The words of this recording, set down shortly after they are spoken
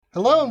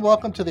Hello and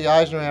welcome to the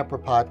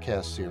EisnerAmper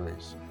podcast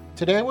series.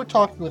 Today we're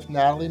talking with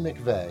Natalie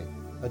McVeigh,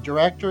 a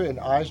director in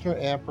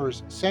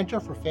EisnerAmper's Center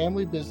for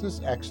Family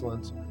Business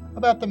Excellence,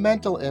 about the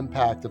mental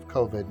impact of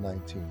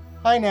COVID-19.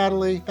 Hi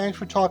Natalie, thanks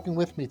for talking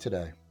with me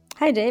today.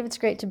 Hi Dave, it's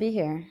great to be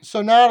here.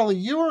 So Natalie,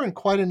 you are in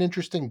quite an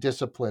interesting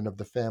discipline of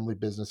the family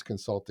business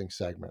consulting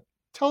segment.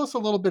 Tell us a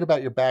little bit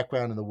about your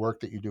background and the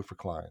work that you do for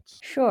clients.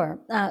 Sure.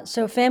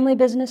 So family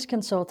business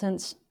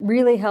consultants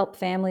really help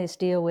families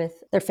deal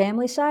with their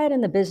family side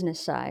and the business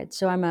side.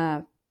 So I'm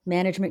a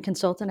management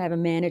consultant. I have a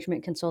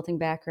management consulting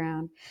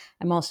background.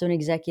 I'm also an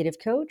executive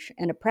coach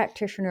and a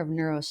practitioner of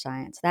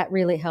neuroscience. That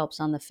really helps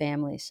on the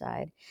family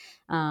side.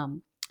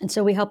 And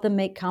so we help them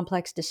make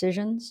complex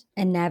decisions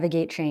and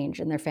navigate change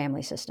in their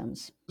family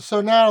systems.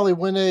 So Natalie,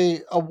 when a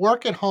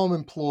work-at-home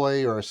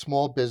employee or a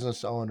small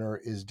business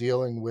owner is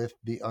dealing with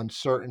the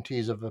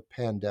uncertainties of a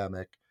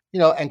pandemic,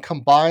 and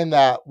combine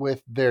that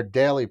with their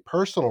daily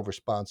personal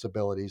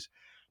responsibilities,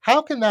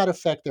 how can that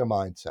affect their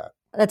mindset?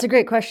 That's a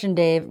great question,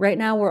 Dave. Right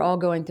now, we're all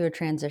going through a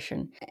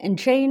transition, and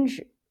change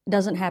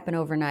doesn't happen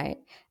overnight.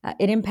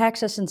 It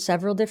impacts us in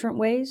several different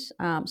ways.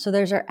 So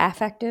there's our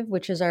affective,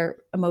 which is our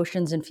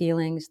emotions and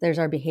feelings. There's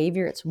our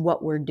behavior, it's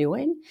what we're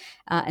doing.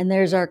 And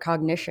there's our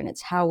cognition,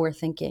 it's how we're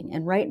thinking.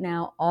 And right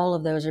now, all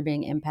of those are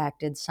being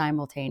impacted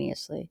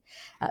simultaneously.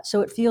 So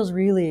it feels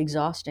really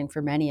exhausting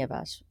for many of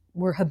us.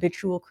 We're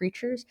habitual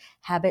creatures.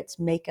 Habits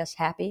make us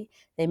happy.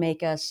 They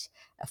make us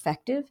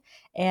effective.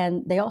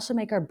 And they also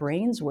make our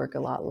brains work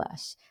a lot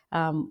less.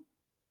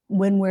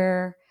 When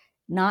we're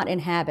not in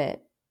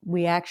habit,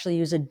 we actually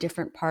use a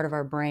different part of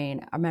our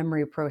brain, our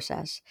memory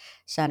process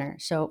center.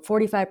 So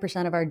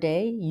 45% of our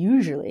day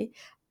usually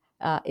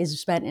is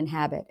spent in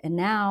habit. And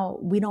now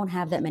we don't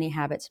have that many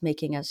habits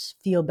making us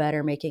feel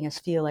better, making us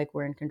feel like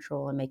we're in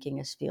control, and making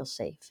us feel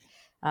safe.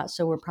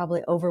 So we're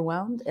probably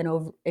overwhelmed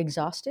and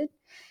exhausted.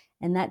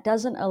 And that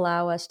doesn't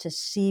allow us to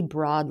see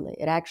broadly.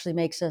 It actually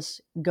makes us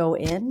go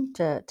in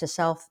to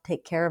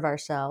take care of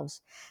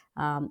ourselves.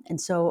 And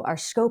so our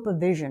scope of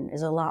vision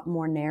is a lot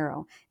more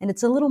narrow, and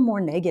it's a little more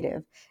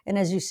negative. And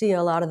as you see,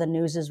 a lot of the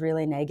news is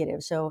really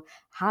negative. So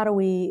how do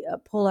we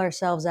pull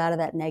ourselves out of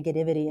that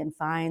negativity and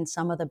find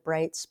some of the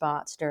bright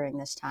spots during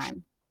this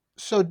time?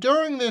 So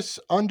during this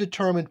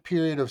undetermined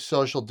period of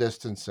social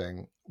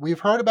distancing, we've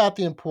heard about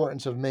the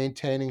importance of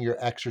maintaining your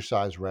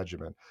exercise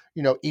regimen,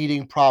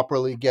 eating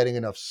properly, getting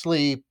enough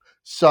sleep,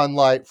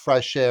 sunlight,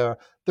 fresh air,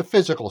 the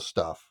physical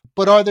stuff.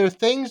 But are there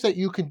things that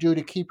you can do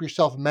to keep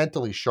yourself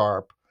mentally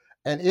sharp?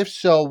 And if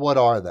so, what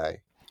are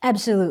they?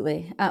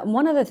 Absolutely.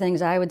 One of the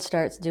things I would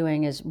start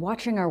doing is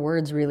watching our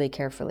words really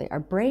carefully. Our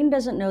brain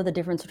doesn't know the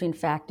difference between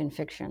fact and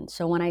fiction.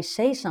 So when I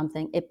say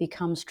something, it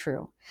becomes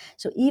true.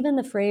 So even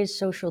the phrase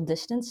social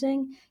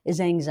distancing is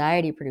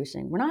anxiety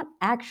producing. We're not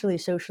actually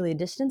socially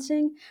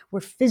distancing, we're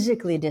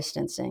physically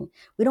distancing.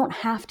 We don't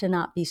have to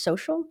not be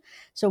social.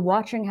 So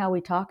watching how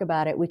we talk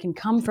about it, we can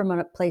come from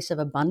a place of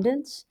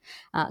abundance.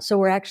 So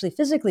we're actually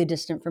physically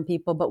distant from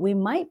people, but we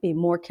might be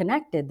more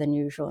connected than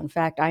usual. In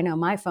fact, I know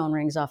my phone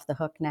rings off the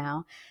hook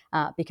now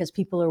because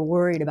people are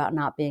worried about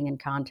not being in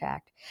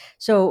contact.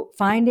 So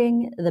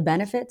finding the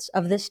benefits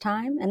of this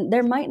time, and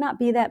there might not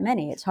be that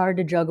many. It's hard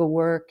to juggle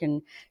work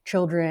and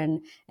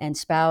children and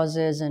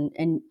spouses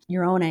and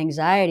your own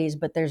anxieties,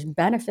 but there's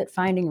benefit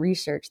finding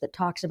research that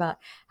talks about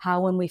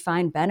how when we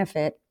find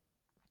benefit,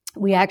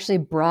 we actually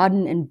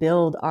broaden and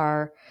build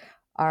our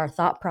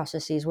thought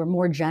processes. We're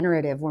more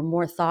generative, we're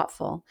more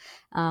thoughtful.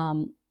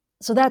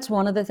 So that's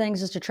one of the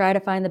things, is to try to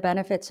find the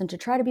benefits and to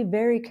try to be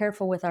very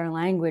careful with our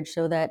language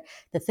so that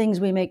the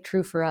things we make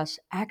true for us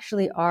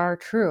actually are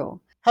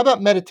true. How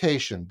about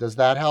meditation? Does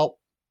that help?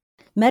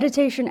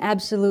 Meditation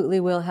absolutely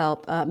will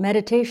help.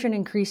 Meditation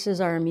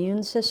increases our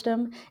immune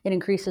system. It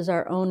increases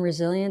our own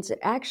resilience. It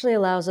actually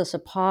allows us a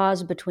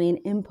pause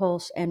between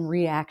impulse and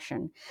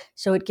reaction.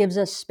 So it gives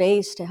us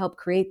space to help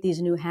create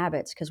these new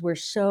habits because we're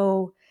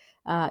so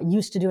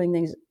used to doing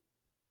things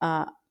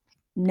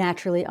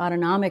naturally,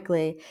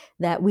 autonomically,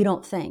 that we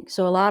don't think.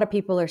 So a lot of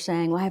people are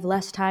saying, well, I have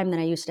less time than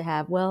I used to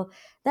have. Well,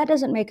 that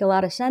doesn't make a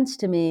lot of sense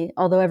to me,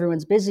 although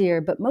everyone's busier,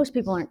 but most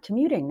people aren't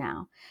commuting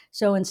now.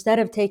 So instead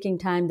of taking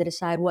time to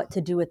decide what to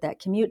do with that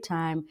commute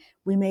time,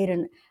 we made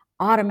an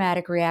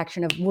automatic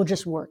reaction of, we'll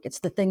just work. It's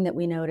the thing that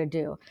we know to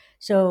do.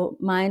 So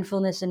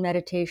mindfulness and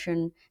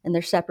meditation, and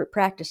they're separate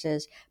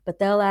practices, but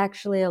they'll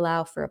actually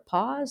allow for a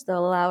pause.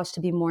 They'll allow us to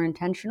be more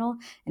intentional.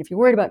 And if you're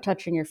worried about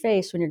touching your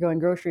face when you're going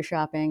grocery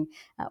shopping,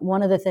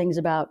 one of the things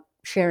about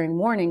sharing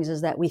warnings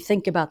is that we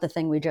think about the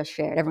thing we just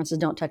shared. Everyone says,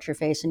 don't touch your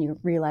face, and you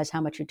realize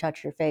how much you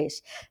touch your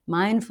face.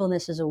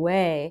 Mindfulness is a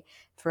way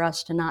for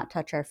us to not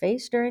touch our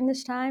face during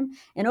this time.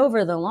 And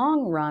over the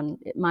long run,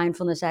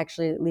 mindfulness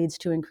actually leads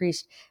to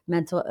increased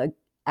mental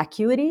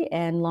acuity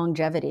and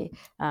longevity.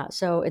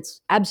 So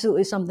it's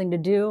absolutely something to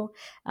do.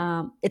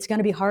 It's going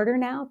to be harder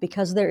now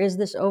because there is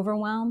this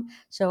overwhelm.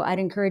 So I'd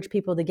encourage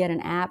people to get an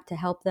app to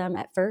help them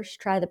at first,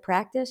 try the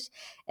practice.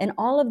 And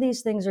all of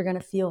these things are going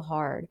to feel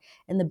hard.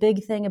 And the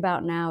big thing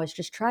about now is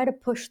just try to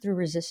push through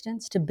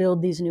resistance to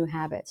build these new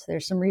habits.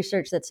 There's some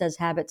research that says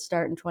habits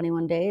start in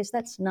 21 days.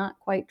 That's not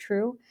quite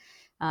true.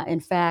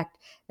 In fact,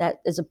 that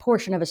is a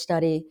portion of a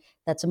study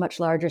that's a much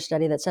larger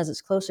study that says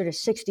it's closer to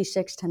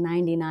 66 to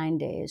 99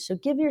 days. So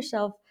give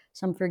yourself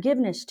some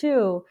forgiveness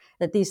too,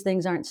 that these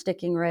things aren't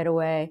sticking right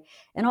away.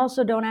 And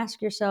also don't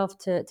ask yourself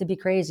to be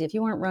crazy. If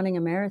you weren't running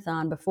a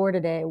marathon before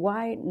today,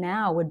 why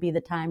now would be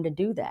the time to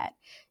do that?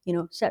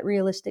 Set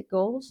realistic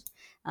goals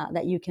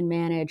that you can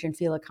manage and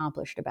feel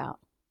accomplished about.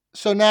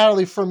 So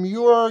Natalie, from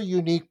your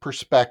unique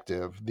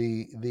perspective,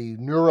 the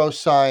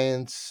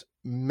neuroscience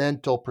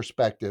mental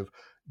perspective,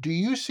 do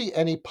you see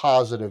any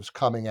positives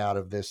coming out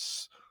of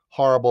this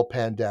horrible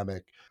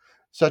pandemic,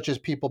 such as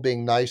people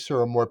being nicer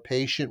or more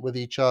patient with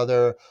each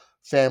other,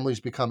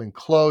 families becoming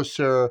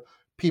closer,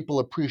 people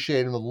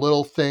appreciating the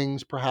little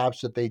things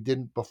perhaps that they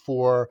didn't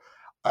before?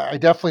 I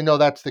definitely know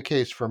that's the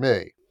case for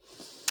me.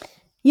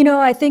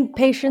 I think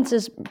patience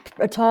is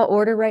a tall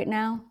order right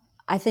now.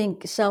 I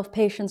think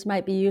self-patience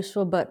might be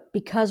useful, but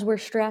because we're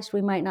stressed,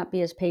 we might not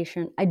be as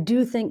patient. I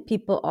do think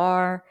people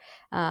are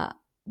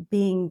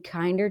being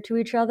kinder to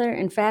each other.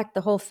 In fact,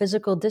 the whole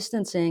physical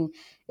distancing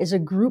is a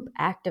group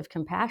act of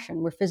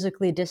compassion. We're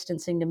physically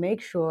distancing to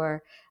make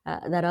sure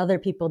that other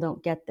people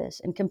don't get this.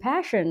 And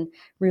compassion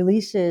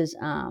releases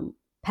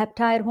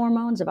peptide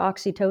hormones of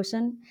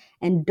oxytocin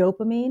and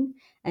dopamine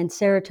and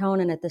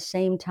serotonin at the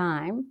same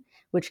time,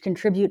 which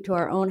contribute to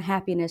our own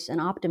happiness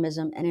and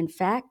optimism. And in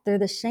fact, they're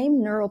the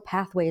same neural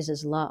pathways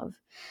as love.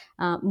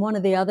 One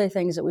of the other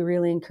things that we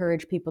really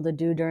encourage people to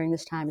do during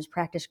this time is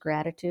practice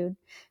gratitude.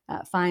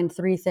 Find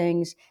 3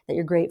 things that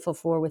you're grateful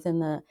for within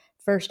the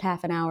first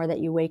half an hour that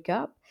you wake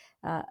up.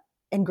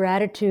 And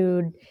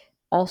gratitude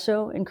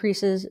also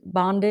increases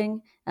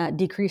bonding,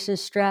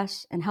 decreases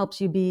stress, and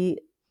helps you be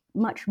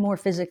much more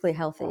physically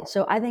healthy.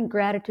 So I think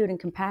gratitude and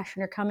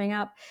compassion are coming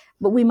up,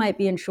 but we might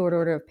be in short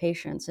order of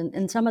patience.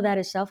 And some of that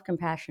is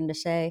self-compassion to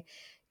say,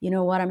 you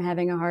know what, I'm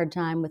having a hard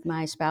time with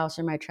my spouse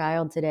or my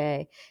child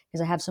today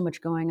because I have so much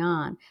going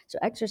on. So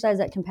exercise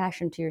that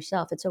compassion to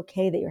yourself. It's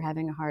okay that you're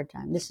having a hard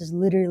time. This is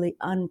literally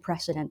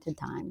unprecedented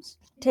times.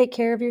 Take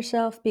care of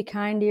yourself, be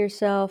kind to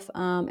yourself,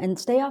 and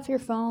stay off your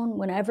phone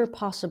whenever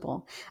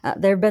possible.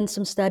 There have been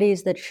some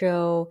studies that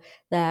show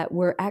that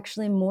we're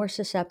actually more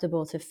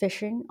susceptible to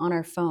phishing on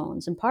our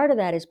phones. And part of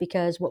that is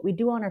because what we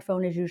do on our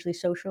phone is usually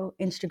social,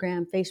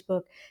 Instagram,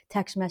 Facebook,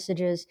 text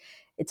messages.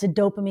 It's a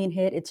dopamine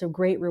hit. It's a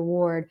great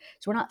reward.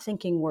 So we're not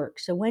thinking work.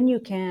 So when you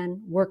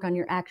can, work on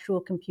your actual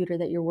computer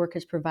that your work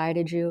has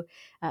provided you.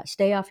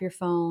 Stay off your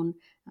phone.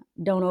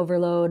 Don't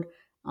overload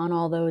on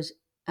all those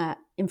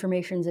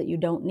informations that you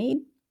don't need.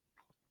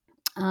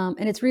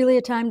 And it's really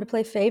a time to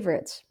play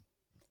favorites.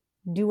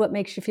 Do what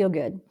makes you feel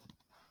good.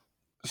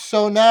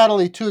 So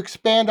Natalie, to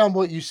expand on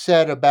what you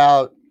said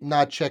about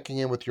not checking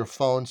in with your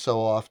phone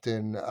so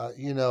often,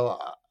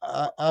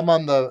 I'm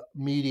on the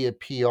media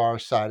PR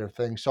side of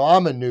things, so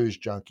I'm a news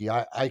junkie.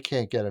 I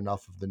can't get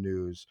enough of the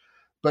news.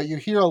 But you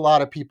hear a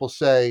lot of people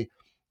say,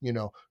 you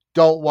know,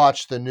 don't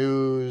watch the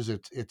news.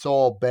 It's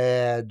all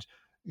bad.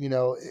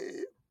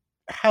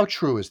 How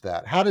true is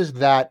that? How does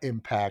that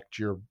impact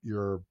your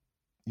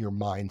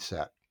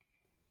mindset?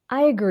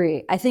 I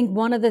agree. I think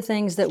one of the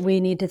things that we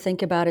need to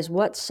think about is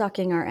what's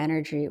sucking our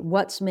energy,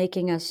 what's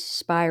making us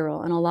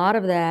spiral. And a lot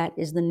of that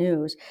is the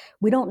news.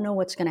 We don't know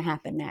what's going to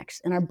happen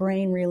next. And our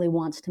brain really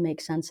wants to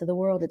make sense of the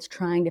world. It's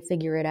trying to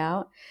figure it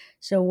out.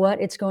 So what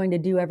it's going to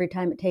do every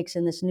time it takes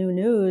in this new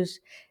news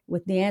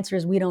with the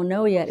answers we don't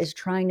know yet is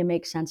trying to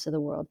make sense of the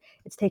world.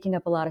 It's taking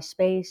up a lot of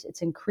space.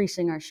 It's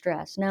increasing our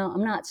stress. Now,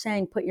 I'm not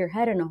saying put your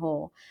head in a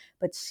hole,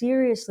 but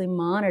seriously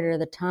monitor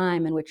the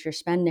time in which you're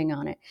spending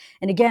on it.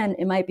 And again,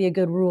 it might be a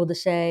good rule to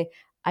say,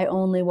 I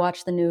only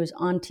watch the news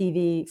on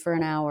TV for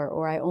an hour,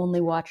 or I only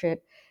watch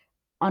it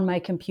on my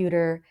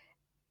computer.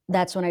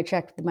 That's when I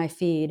check my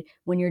feed.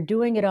 When you're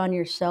doing it on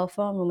your cell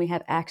phone, when we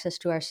have access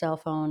to our cell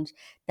phones,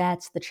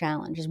 that's the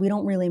challenge, is we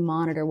don't really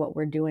monitor what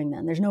we're doing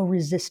then. There's no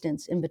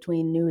resistance in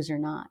between news or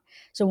not.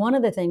 So one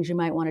of the things you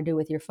might want to do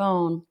with your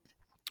phone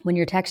when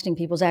you're texting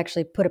people is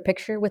actually put a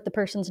picture with the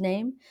person's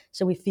name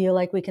so we feel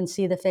like we can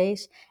see the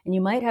face. And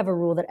you might have a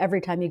rule that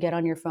every time you get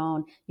on your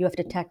phone, you have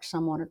to text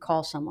someone or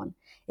call someone.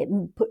 It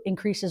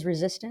increases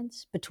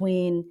resistance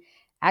between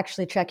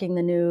actually checking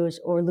the news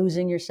or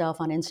losing yourself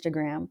on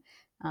Instagram.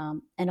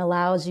 And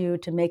allows you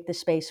to make the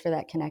space for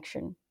that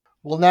connection.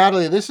 Well,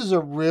 Natalie, this is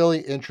a really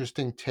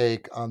interesting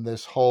take on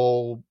this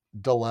whole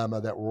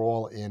dilemma that we're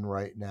all in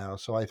right now.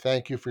 So I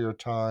thank you for your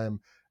time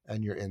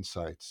and your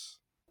insights.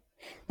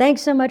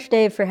 Thanks so much,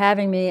 Dave, for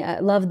having me. I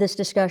love this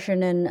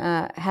discussion and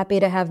happy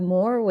to have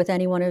more with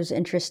anyone who's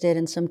interested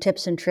in some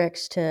tips and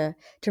tricks to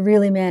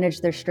really manage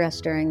their stress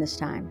during this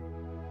time.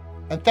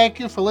 And thank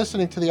you for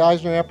listening to the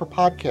Eisner Amper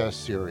podcast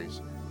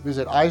series.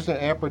 Visit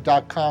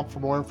EisnerAmper.com for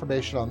more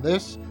information on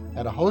this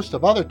and a host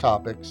of other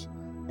topics.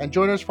 And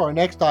join us for our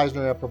next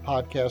Eisner Amper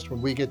podcast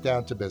when we get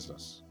down to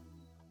business.